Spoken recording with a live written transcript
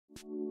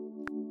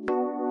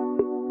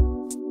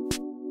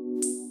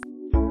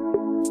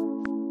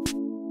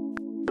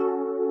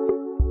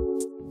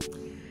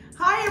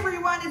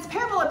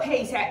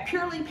Pace at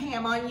Purely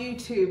Pam on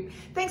YouTube.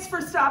 Thanks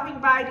for stopping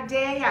by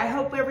today. I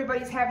hope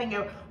everybody's having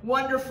a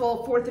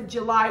wonderful 4th of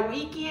July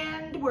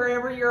weekend,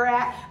 wherever you're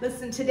at.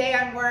 Listen, today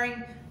I'm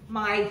wearing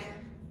my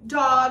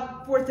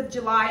dog 4th of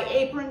July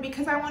apron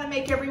because I want to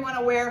make everyone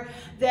aware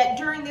that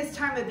during this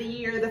time of the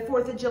year, the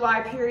 4th of July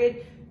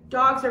period,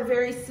 dogs are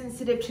very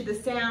sensitive to the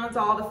sounds,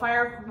 all the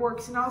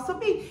fireworks, and also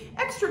be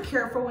extra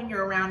careful when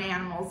you're around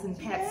animals and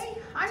pets.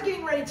 I'm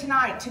getting ready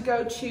tonight to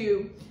go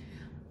to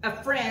a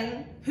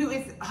friend who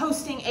is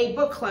hosting a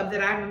book club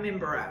that I'm a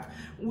member of.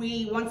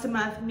 We once a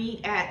month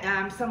meet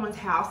at someone's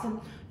house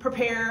and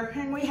prepare,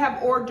 and we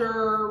have hors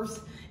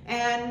d'oeuvres,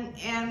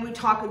 and we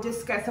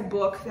discuss a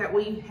book that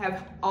we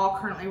have all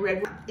currently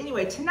read.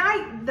 Anyway,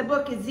 tonight the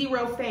book is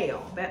Zero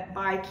Fail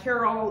by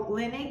Carol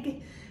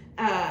Leonnig,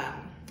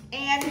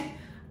 and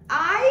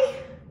I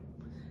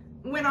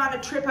went on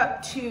a trip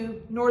up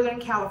to Northern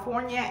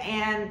California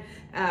and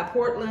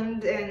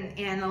Portland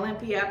and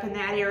Olympia up in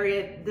that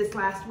area this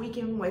last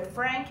weekend with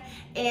Frank,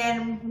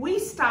 and we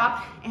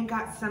stopped and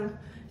got some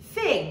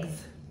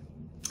figs.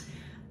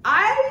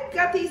 I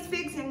got these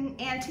figs in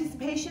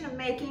anticipation of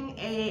making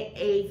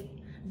a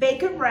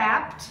bacon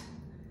wrapped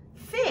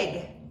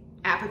fig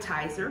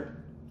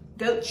appetizer,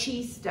 goat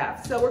cheese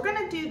stuff. So we're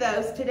gonna do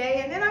those today,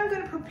 and then I'm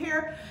gonna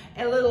prepare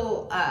a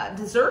little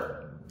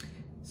dessert,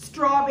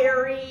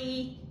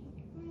 strawberry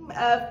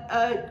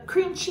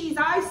cream cheese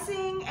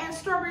icing and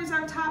strawberries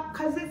on top,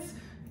 because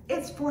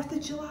it's 4th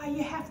of July.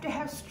 You have to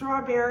have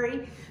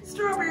strawberry.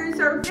 Strawberries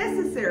are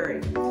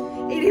necessary.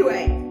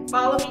 Anyway,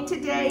 follow me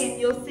today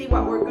and you'll see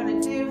what we're gonna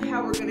do,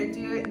 how we're gonna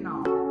do it, and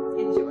all.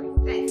 Enjoy.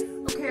 Thanks.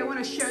 Okay, I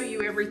want to show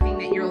you everything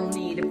that you'll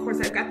need. Of course,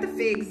 I've got the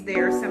figs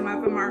there. Some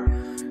of them are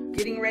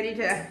getting ready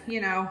to,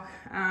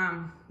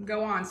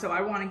 go on. So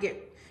I want to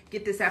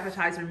get this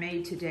appetizer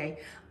made today.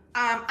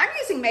 I'm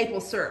using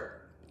maple syrup.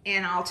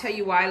 And I'll tell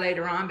you why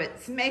later on, but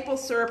it's maple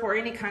syrup or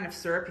any kind of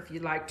syrup if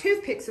you'd like.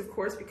 Toothpicks, of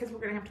course, because we're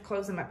gonna have to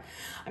close them up.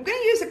 I'm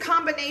gonna use a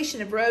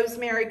combination of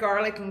rosemary,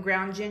 garlic, and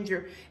ground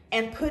ginger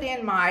and put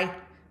in my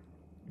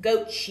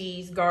goat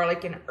cheese,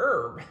 garlic, and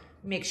herb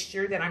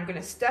mixture that I'm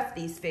gonna stuff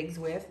these figs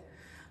with.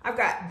 I've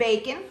got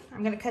bacon.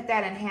 I'm gonna cut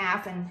that in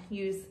half and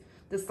use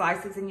the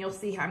slices, and you'll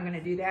see how I'm gonna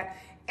do that.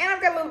 And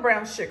I've got a little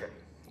brown sugar.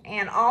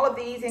 And all of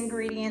these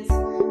ingredients,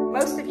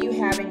 most of you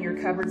have in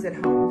your cupboards at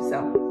home,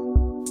 so.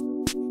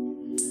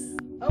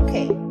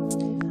 Okay,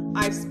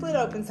 I've split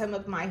open some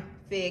of my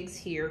figs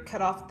here,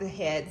 cut off the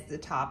heads, the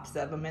tops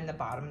of them, and the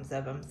bottoms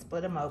of them,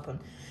 split them open.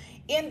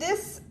 In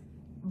this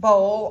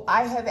bowl,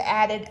 I have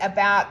added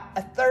about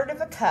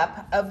 1/3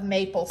 cup of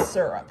maple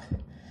syrup.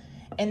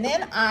 And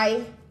then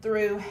I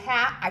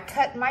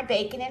cut my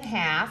bacon in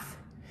half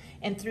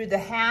and threw the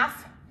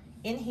half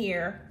in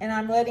here, and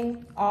I'm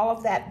letting all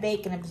of that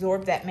bacon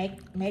absorb that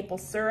maple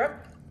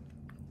syrup.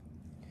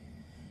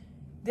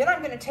 Then I'm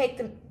going to take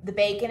the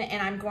bacon and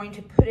I'm going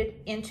to put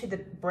it into the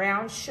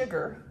brown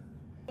sugar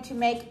to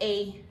make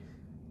a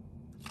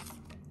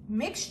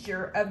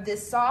mixture of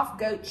this soft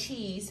goat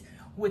cheese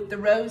with the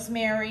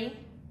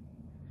rosemary,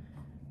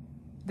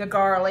 the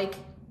garlic,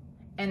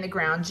 and the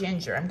ground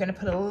ginger. I'm going to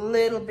put a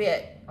little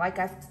bit, like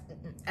a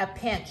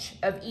pinch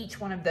of each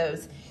one of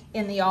those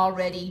in the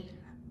already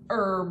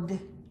herbed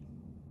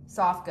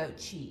soft goat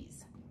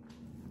cheese.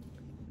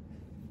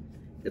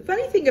 The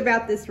funny thing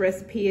about this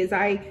recipe is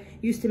I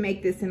used to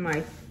make this in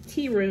my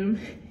tea room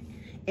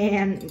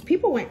and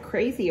people went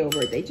crazy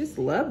over it. They just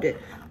loved it.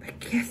 But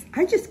guess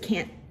I just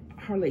can't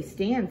hardly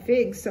stand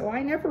figs, so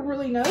I never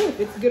really know if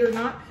it's good or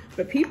not,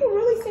 but people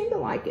really seem to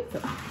like it.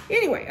 So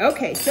anyway,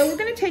 okay, so we're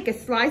gonna take a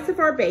slice of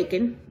our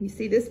bacon. You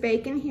see this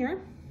bacon here?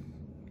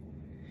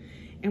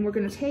 And we're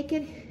gonna take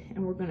it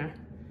and we're gonna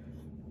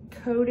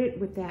coat it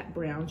with that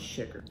brown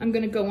sugar. I'm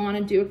gonna go on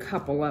and do a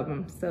couple of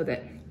them so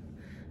that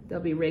they'll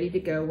be ready to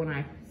go when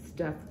I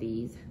stuff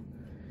these.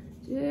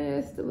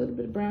 Just a little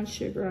bit of brown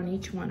sugar on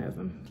each one of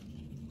them.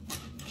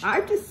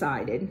 I've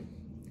decided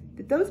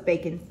that those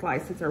bacon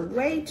slices are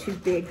way too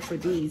big for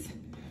these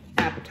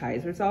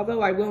appetizers,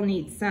 although I will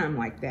need some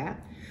like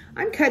that.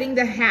 I'm cutting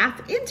the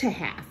half into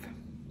half.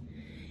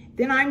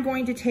 Then I'm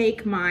going to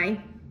take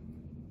my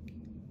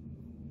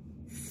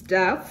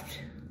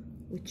stuffed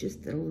with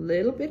just a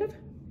little bit of,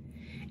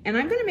 and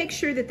I'm gonna make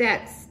sure that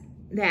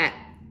that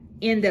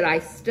end that I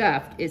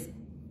stuffed is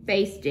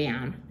face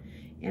down.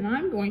 And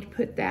I'm going to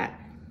put that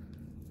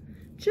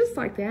just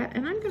like that.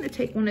 And I'm going to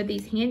take one of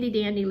these handy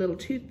dandy little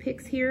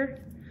toothpicks here,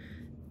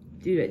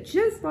 do it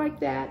just like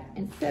that,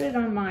 and set it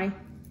on my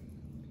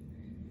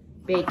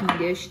baking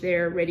dish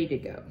there, ready to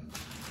go.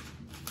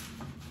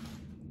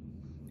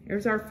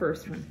 Here's our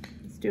first one.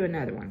 Let's do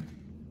another one.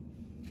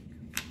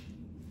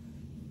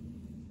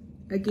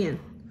 Again,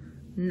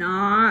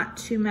 not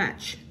too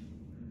much.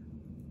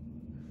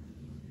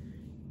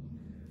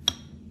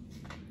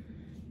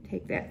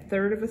 Take that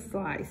 1/3 of a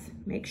slice.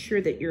 Make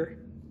sure that your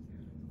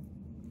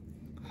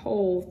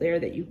hole there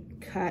that you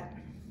cut,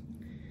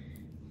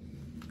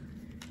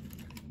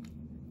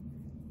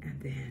 and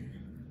then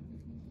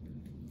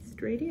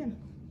straight in.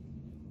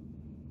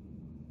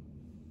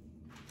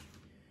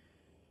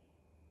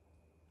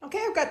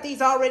 Okay, I've got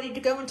these all ready to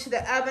go into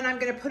the oven. I'm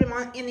gonna put them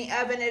in the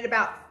oven at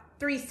about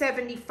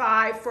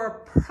 375 for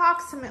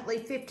approximately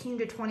 15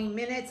 to 20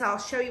 minutes. I'll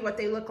show you what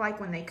they look like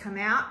when they come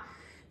out.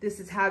 This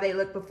is how they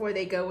look before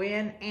they go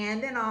in.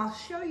 And then I'll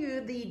show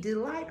you the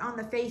delight on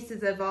the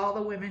faces of all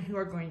the women who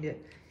are going to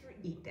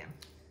eat them.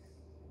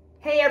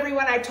 Hey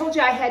everyone, I told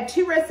you I had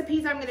 2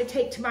 recipes I'm gonna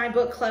take to my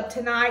book club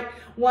tonight.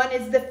 One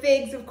is the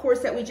figs, of course,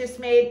 that we just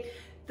made.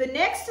 The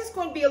next is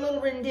going to be a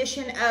little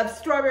rendition of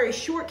strawberry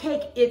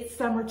shortcake. It's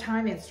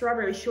summertime and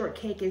strawberry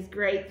shortcake is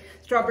great.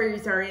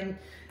 Strawberries are in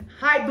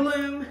high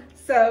bloom.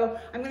 So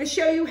I'm going to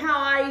show you how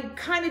I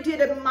kind of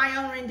did my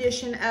own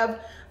rendition of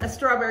a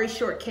strawberry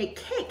shortcake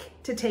cake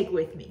to take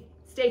with me.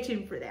 Stay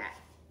tuned for that.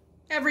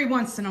 Every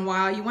once in a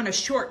while, you want to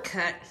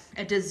shortcut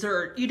a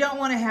dessert. You don't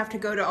want to have to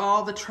go to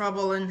all the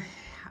trouble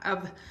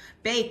of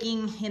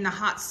baking in the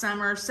hot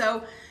summer.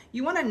 So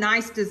you want a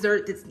nice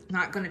dessert that's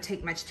not going to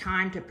take much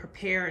time to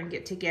prepare and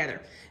get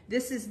together.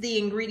 This is the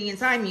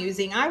ingredients I'm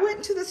using. I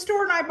went to the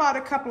store and I bought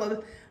a couple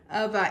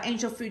of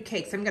angel food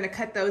cakes. I'm going to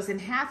cut those in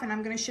half and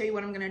I'm going to show you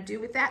what I'm going to do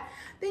with that.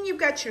 Then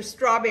you've got your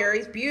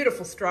strawberries,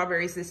 beautiful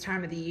strawberries this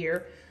time of the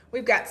year.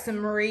 We've got some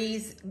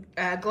Marie's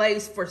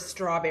glaze for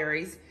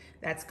strawberries.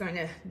 That's going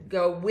to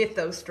go with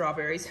those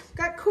strawberries.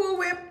 Got Cool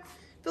Whip,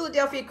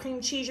 Philadelphia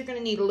cream cheese. You're going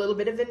to need a little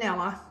bit of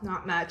vanilla,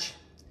 not much.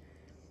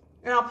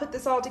 And I'll put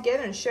this all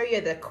together and show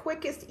you the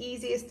quickest,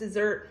 easiest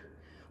dessert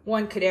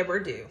one could ever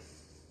do.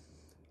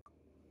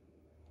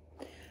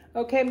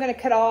 Okay, I'm going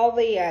to cut all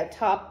the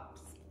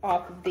tops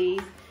off of these.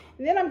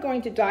 And then I'm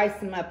going to dice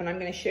them up, and I'm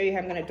going to show you how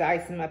I'm going to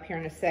dice them up here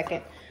in a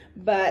second.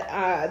 But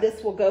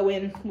this will go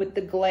in with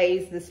the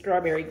glaze, the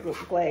strawberry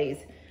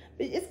glaze.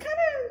 But it's kind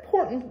of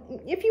important.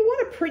 If you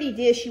want a pretty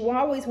dish, you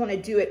always want to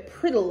do it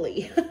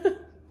prettily.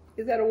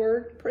 Is that a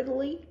word?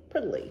 Prettily?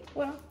 Prettily.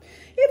 Well,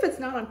 if it's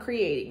not, I'm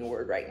creating a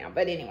word right now.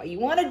 But anyway, you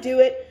want to do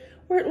it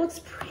where it looks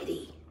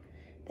pretty.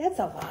 That's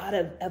a lot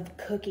of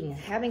cooking,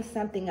 having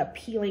something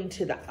appealing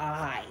to the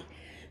eye.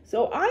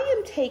 So I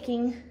am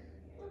taking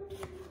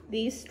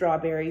these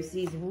strawberries,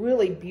 these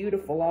really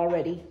beautiful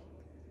already,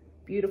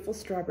 beautiful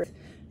strawberries.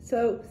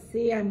 So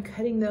see, I'm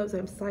cutting those,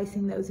 I'm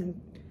slicing those in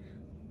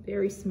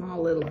very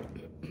small little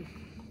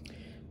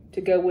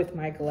to go with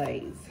my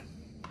glaze.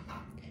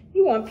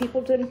 You want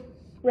people to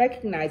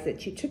recognize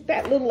that you took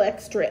that little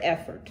extra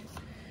effort.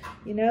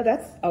 You know,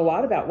 that's a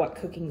lot about what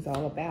cooking's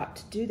all about,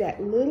 to do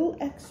that little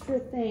extra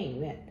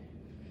thing that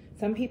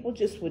some people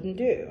just wouldn't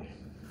do.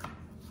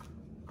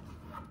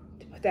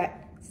 To put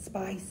that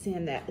spice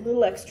in, that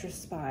little extra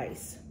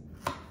spice.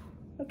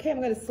 Okay,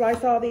 I'm going to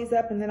slice all these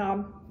up and then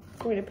I'm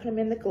going to put them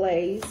in the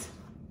glaze.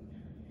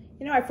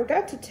 You know, I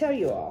forgot to tell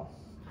you all,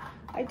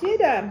 I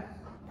did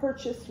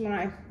purchase, when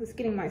I was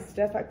getting my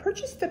stuff, I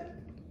purchased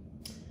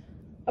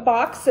a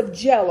box of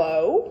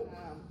Jell-O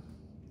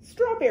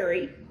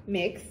strawberry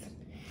mix,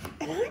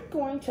 and I'm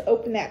going to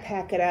open that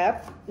packet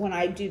up when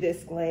I do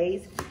this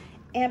glaze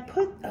and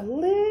put a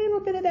little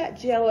bit of that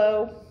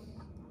Jell-O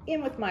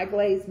in with my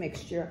glaze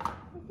mixture. I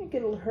don't think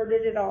it'll hurt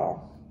it at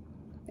all.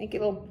 I think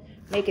it'll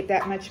make it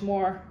that much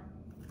more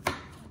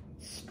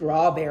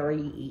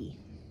strawberry-y.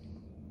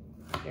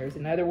 There's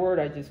another word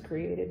I just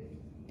created.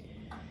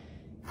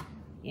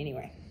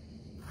 Anyway,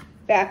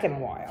 back in a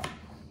while.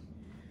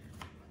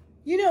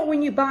 You know,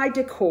 when you buy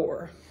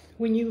decor,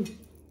 when you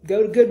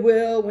go to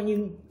Goodwill, when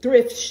you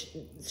thrift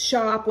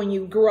shop, when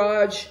you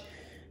garage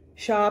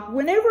shop,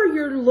 whenever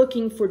you're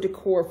looking for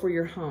decor for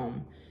your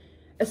home,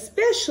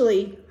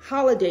 especially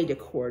holiday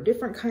decor,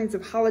 different kinds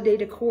of holiday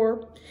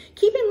decor,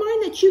 keep in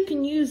mind that you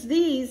can use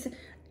these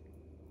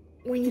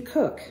when you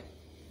cook.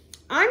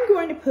 I'm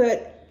going to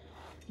put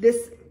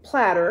this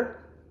platter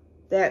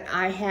that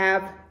I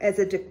have as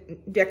a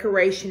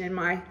decoration in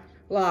my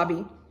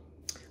lobby.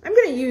 I'm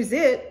going to use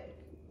it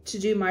to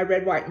do my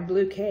red, white, and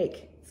blue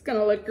cake. It's going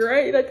to look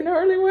great. I can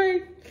hardly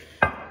wait.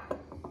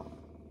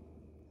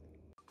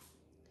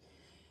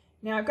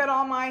 Now I've got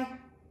all my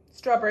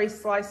strawberries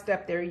sliced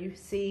up there, you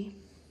see.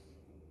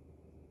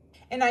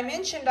 And I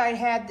mentioned I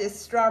had this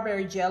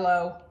strawberry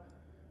Jell-O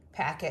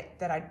packet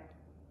that I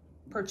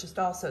purchased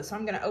also. So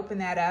I'm going to open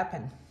that up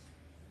and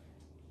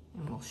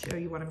we'll show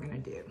you what I'm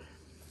going to do.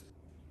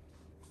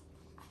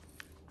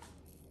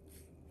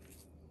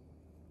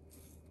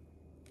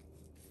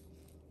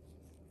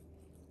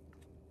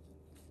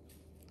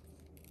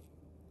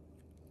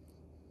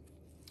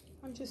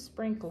 I'm just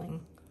sprinkling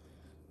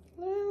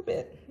a little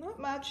bit, not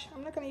much.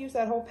 I'm not going to use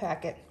that whole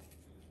packet.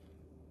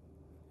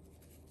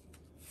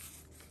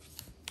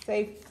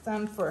 Save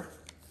some for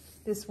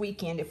this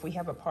weekend if we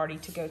have a party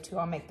to go to.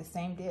 I'll make the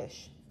same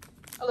dish.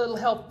 A little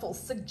helpful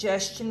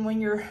suggestion when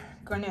you're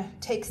going to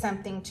take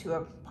something to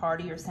a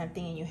party or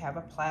something and you have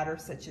a platter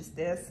such as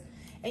this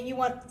and you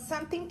want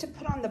something to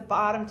put on the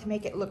bottom to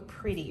make it look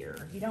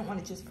prettier. You don't want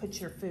to just put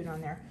your food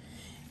on there.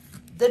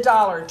 The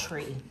Dollar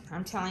Tree,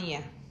 I'm telling you,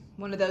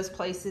 one of those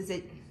places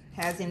that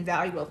has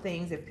invaluable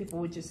things if people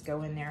would just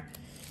go in there.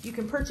 You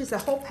can purchase a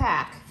whole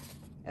pack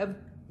of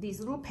these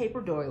little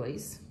paper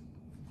doilies.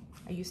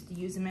 I used to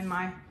use them in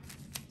my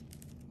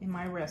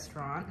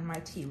restaurant, in my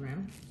tea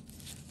room,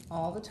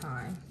 all the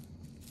time.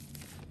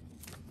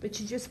 but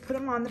you just put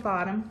them on the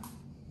bottom.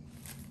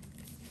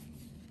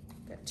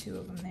 Got 2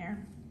 of them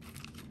there.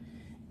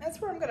 That's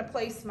where I'm gonna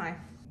place my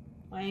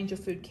angel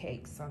food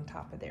cakes, on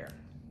top of there.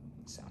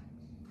 So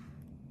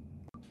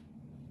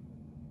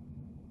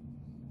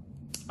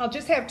I'll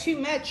just have too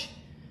much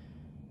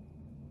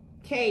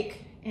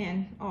cake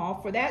and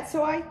all for that.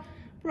 So I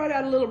brought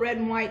out a little red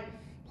and white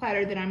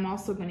platter that I'm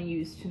also gonna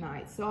use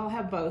tonight. So I'll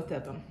have both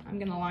of them. I'm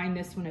gonna line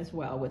this one as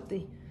well with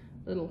the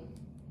little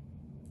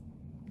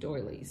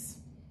doilies.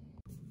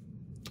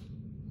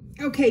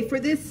 Okay, for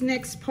this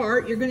next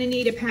part, you're gonna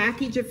need a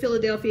package of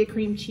Philadelphia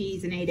cream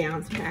cheese, an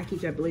 8-ounce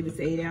package. I believe it's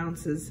 8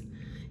 ounces.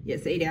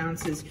 Yes, 8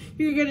 ounces.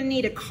 You're gonna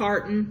need a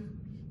carton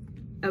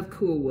of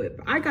Cool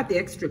Whip. I got the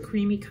extra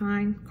creamy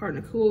kind,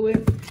 carton of Cool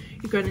Whip.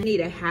 You're gonna need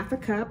a 1/2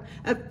 cup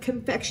of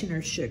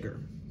confectioner's sugar.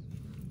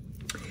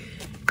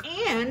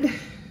 And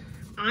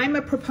I'm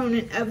a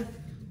proponent of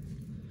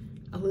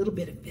a little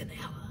bit of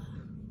vanilla.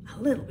 A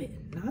little bit,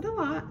 not a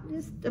lot,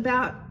 just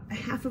about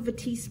 1/2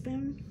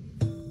 teaspoon,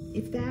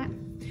 if that.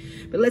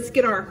 But let's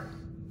get our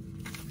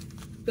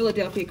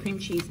Philadelphia cream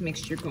cheese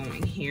mixture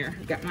going here.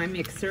 I've got my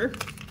mixer,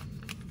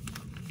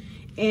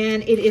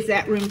 and it is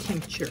at room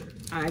temperature.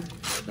 I've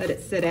let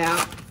it sit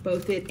out.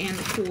 Both it and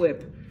the Cool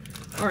Whip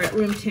are at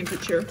room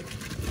temperature.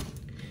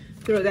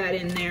 Throw that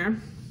in there.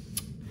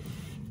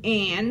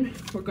 And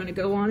we're gonna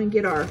go on and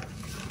get our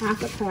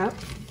 1/2 cup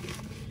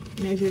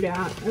measured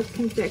out of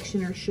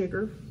confectioner's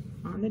sugar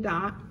on the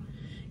dot.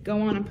 Go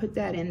on and put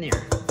that in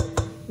there.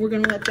 We're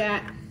gonna let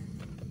that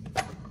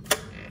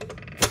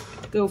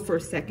go for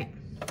a second.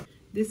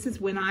 This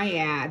is when I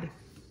add,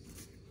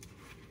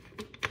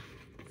 it's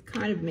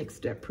kind of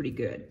mixed up pretty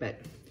good, but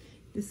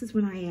this is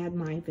when I add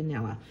my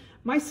vanilla.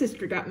 My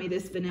sister got me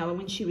this vanilla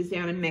when she was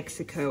down in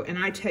Mexico, and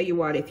I tell you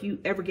what, if you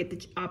ever get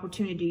the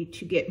opportunity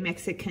to get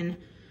Mexican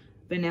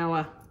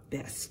vanilla,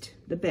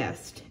 the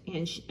best.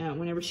 And she,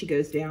 whenever she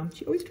goes down,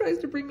 she always tries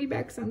to bring me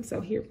back some,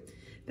 so here.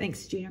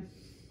 Thanks, Jan.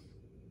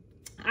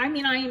 I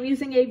mean, I am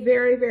using a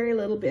very, very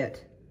little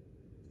bit.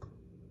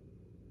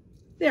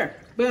 There,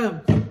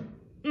 boom.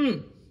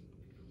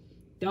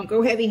 Don't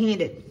go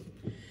heavy-handed.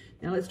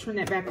 Now let's turn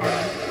that back on.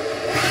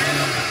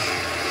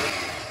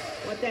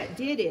 What that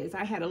did is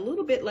I had a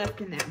little bit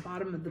left in that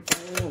bottom of the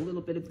bowl, a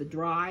little bit of the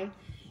dry,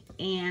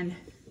 and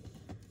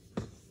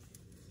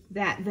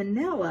that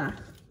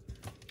vanilla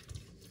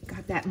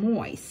got that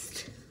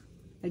moist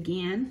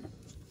again.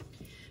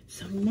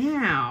 So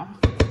now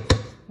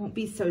it won't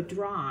be so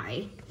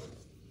dry.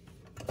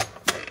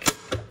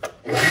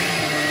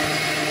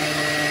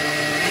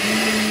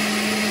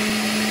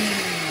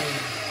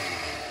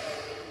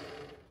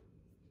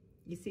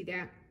 You see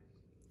that?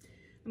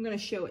 I'm going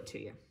to show it to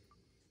you.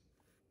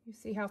 You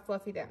see how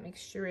fluffy that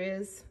mixture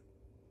is?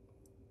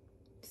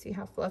 See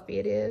how fluffy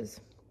it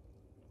is?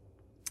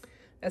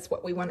 That's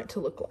what we want it to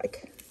look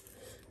like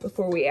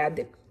before we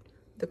add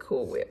the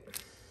Cool Whip.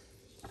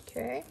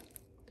 Okay?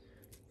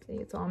 See,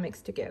 it's all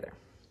mixed together.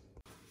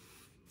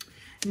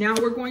 Now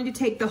we're going to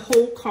take the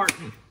whole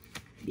carton,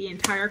 the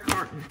entire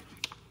carton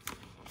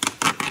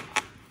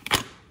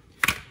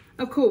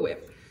of Cool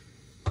Whip.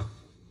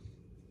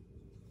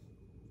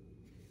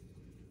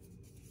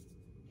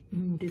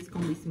 This is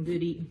going to be some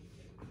good eating.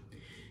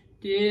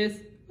 This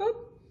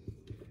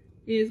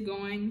is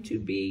going to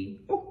be,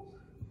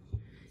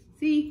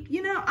 see,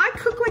 you know, I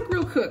cook like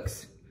real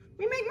cooks.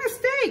 We make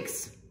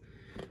mistakes.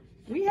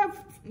 We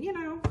have, you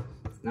know,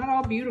 it's not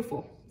all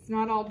beautiful. It's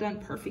not all done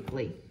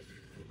perfectly.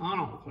 I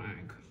don't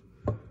think.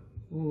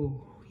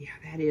 Oh, yeah,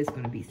 that is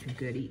going to be some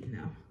good eating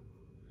though.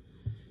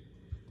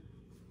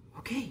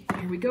 Okay,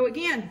 here we go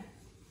again.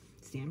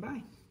 Stand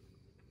by.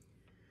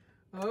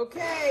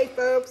 Okay,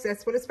 folks,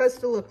 that's what it's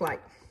supposed to look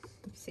like.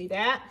 See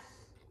that?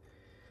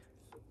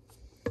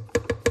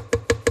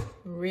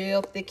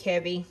 Real thick,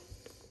 heavy.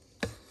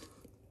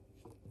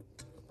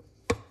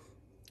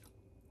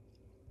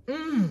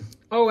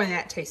 Oh, and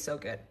that tastes so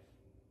good.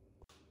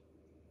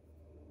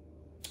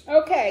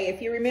 Okay,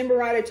 if you remember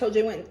right, I told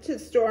you I went to the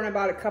store and I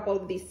bought a couple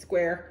of these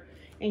square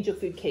angel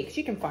food cakes.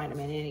 You can find them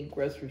in any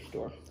grocery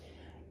store.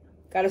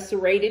 Got a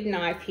serrated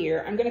knife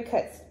here. I'm going to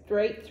cut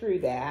straight through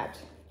that.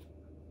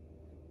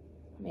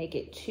 Make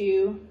it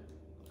 2.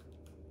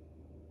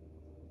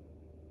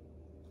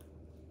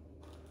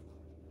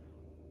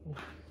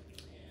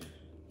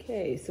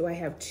 Okay, so I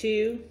have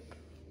 2.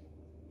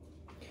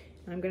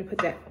 I'm going to put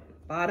that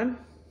bottom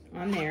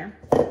on there.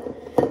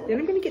 Then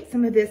I'm going to get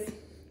some of this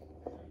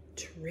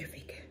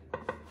terrific.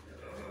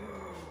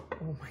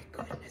 Oh my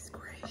goodness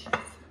gracious.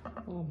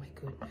 Oh my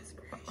goodness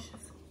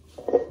gracious.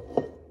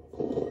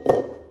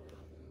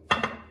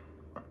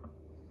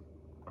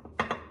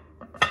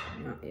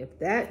 Now, if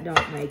that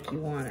don't make you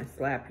want to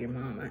slap your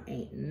mama,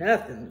 ain't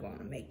nothing going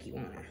to make you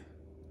want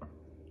to.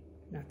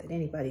 Not that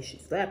anybody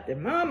should slap their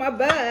mama,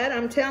 but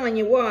I'm telling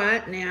you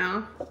what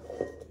now.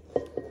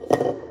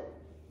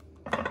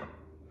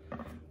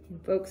 When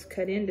folks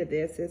cut into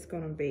this, it's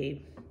going to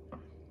be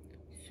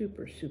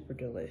super, super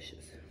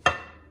delicious.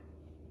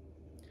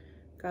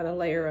 Got a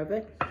layer of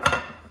it.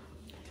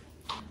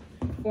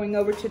 Going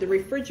over to the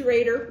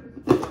refrigerator.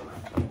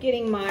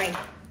 getting my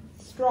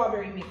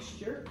strawberry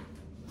mixture.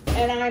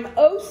 And I'm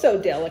oh so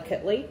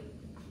delicately,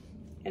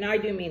 and I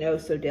do mean oh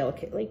so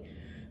delicately,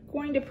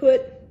 going to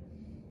put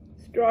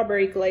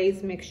strawberry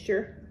glaze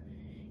mixture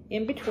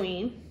in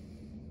between.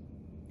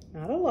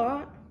 Not a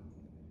lot.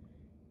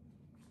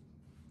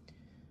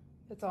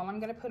 That's all I'm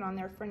going to put on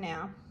there for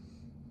now.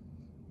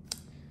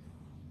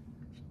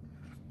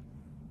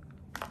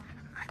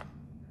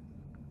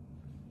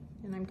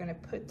 And I'm going to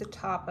put the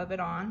top of it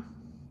on,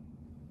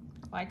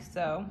 like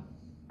so.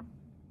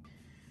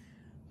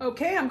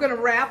 Okay, I'm going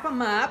to wrap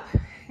them up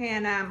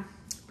and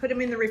put them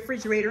in the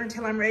refrigerator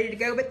until I'm ready to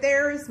go. But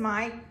there's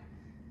my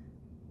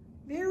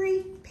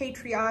very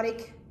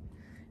patriotic,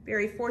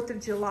 very 4th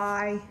of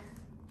July,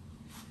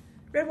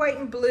 red, white,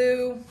 and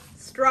blue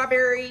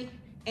strawberry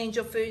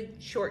angel food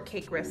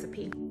shortcake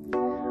recipe.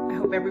 I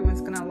hope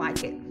everyone's going to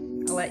like it.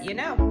 I'll let you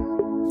know.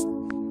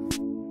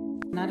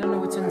 I don't know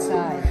what's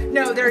inside.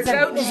 No, there's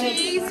goat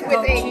cheese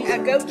with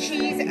a goat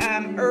cheese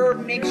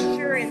herb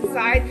mixture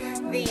inside.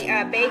 The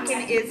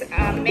bacon is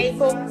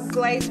maple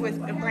glazed with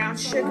brown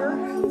sugar.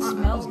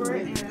 Smells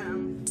great.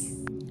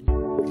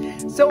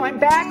 So I'm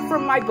back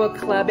from my book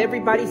club.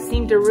 Everybody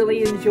seemed to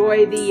really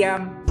enjoy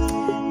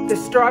the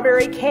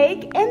strawberry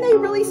cake, and they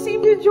really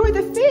seemed to enjoy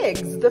the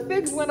figs. The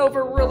figs went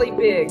over really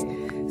big.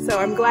 So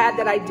I'm glad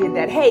that I did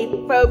that. Hey,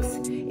 folks,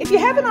 if you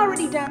haven't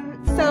already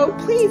done so,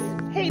 please,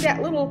 hey,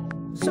 that little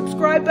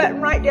subscribe button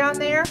right down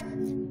there,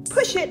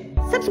 push it,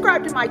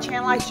 subscribe to my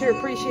channel. I sure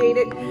appreciate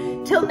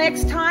it. Till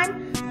next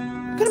time,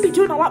 I'm gonna be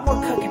doing a lot more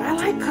cooking. I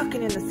like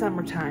cooking in the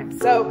summertime,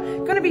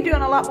 so gonna be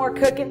doing a lot more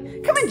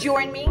cooking. Come and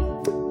join me.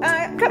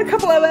 I've got a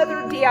couple of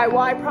other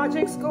DIY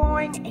projects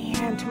going,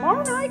 and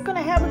tomorrow night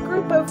gonna have a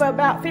group of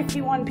about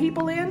 51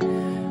 people in.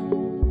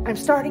 I'm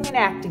starting an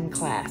acting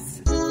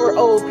class for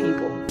old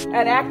people.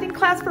 An acting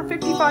class for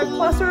 55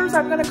 plusers.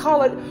 I'm gonna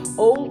call it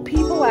Old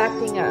People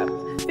Acting Up.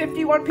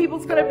 51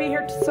 people's gonna be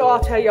here, so I'll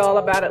tell you all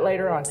about it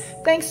later on.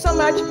 Thanks so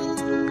much.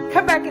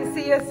 Come back and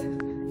see us.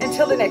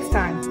 Until the next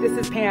time, this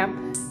is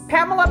Pam.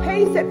 Pamela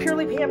Pace at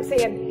Purely Pam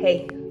saying,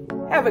 hey,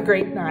 have a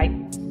great night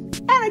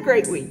and a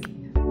great week.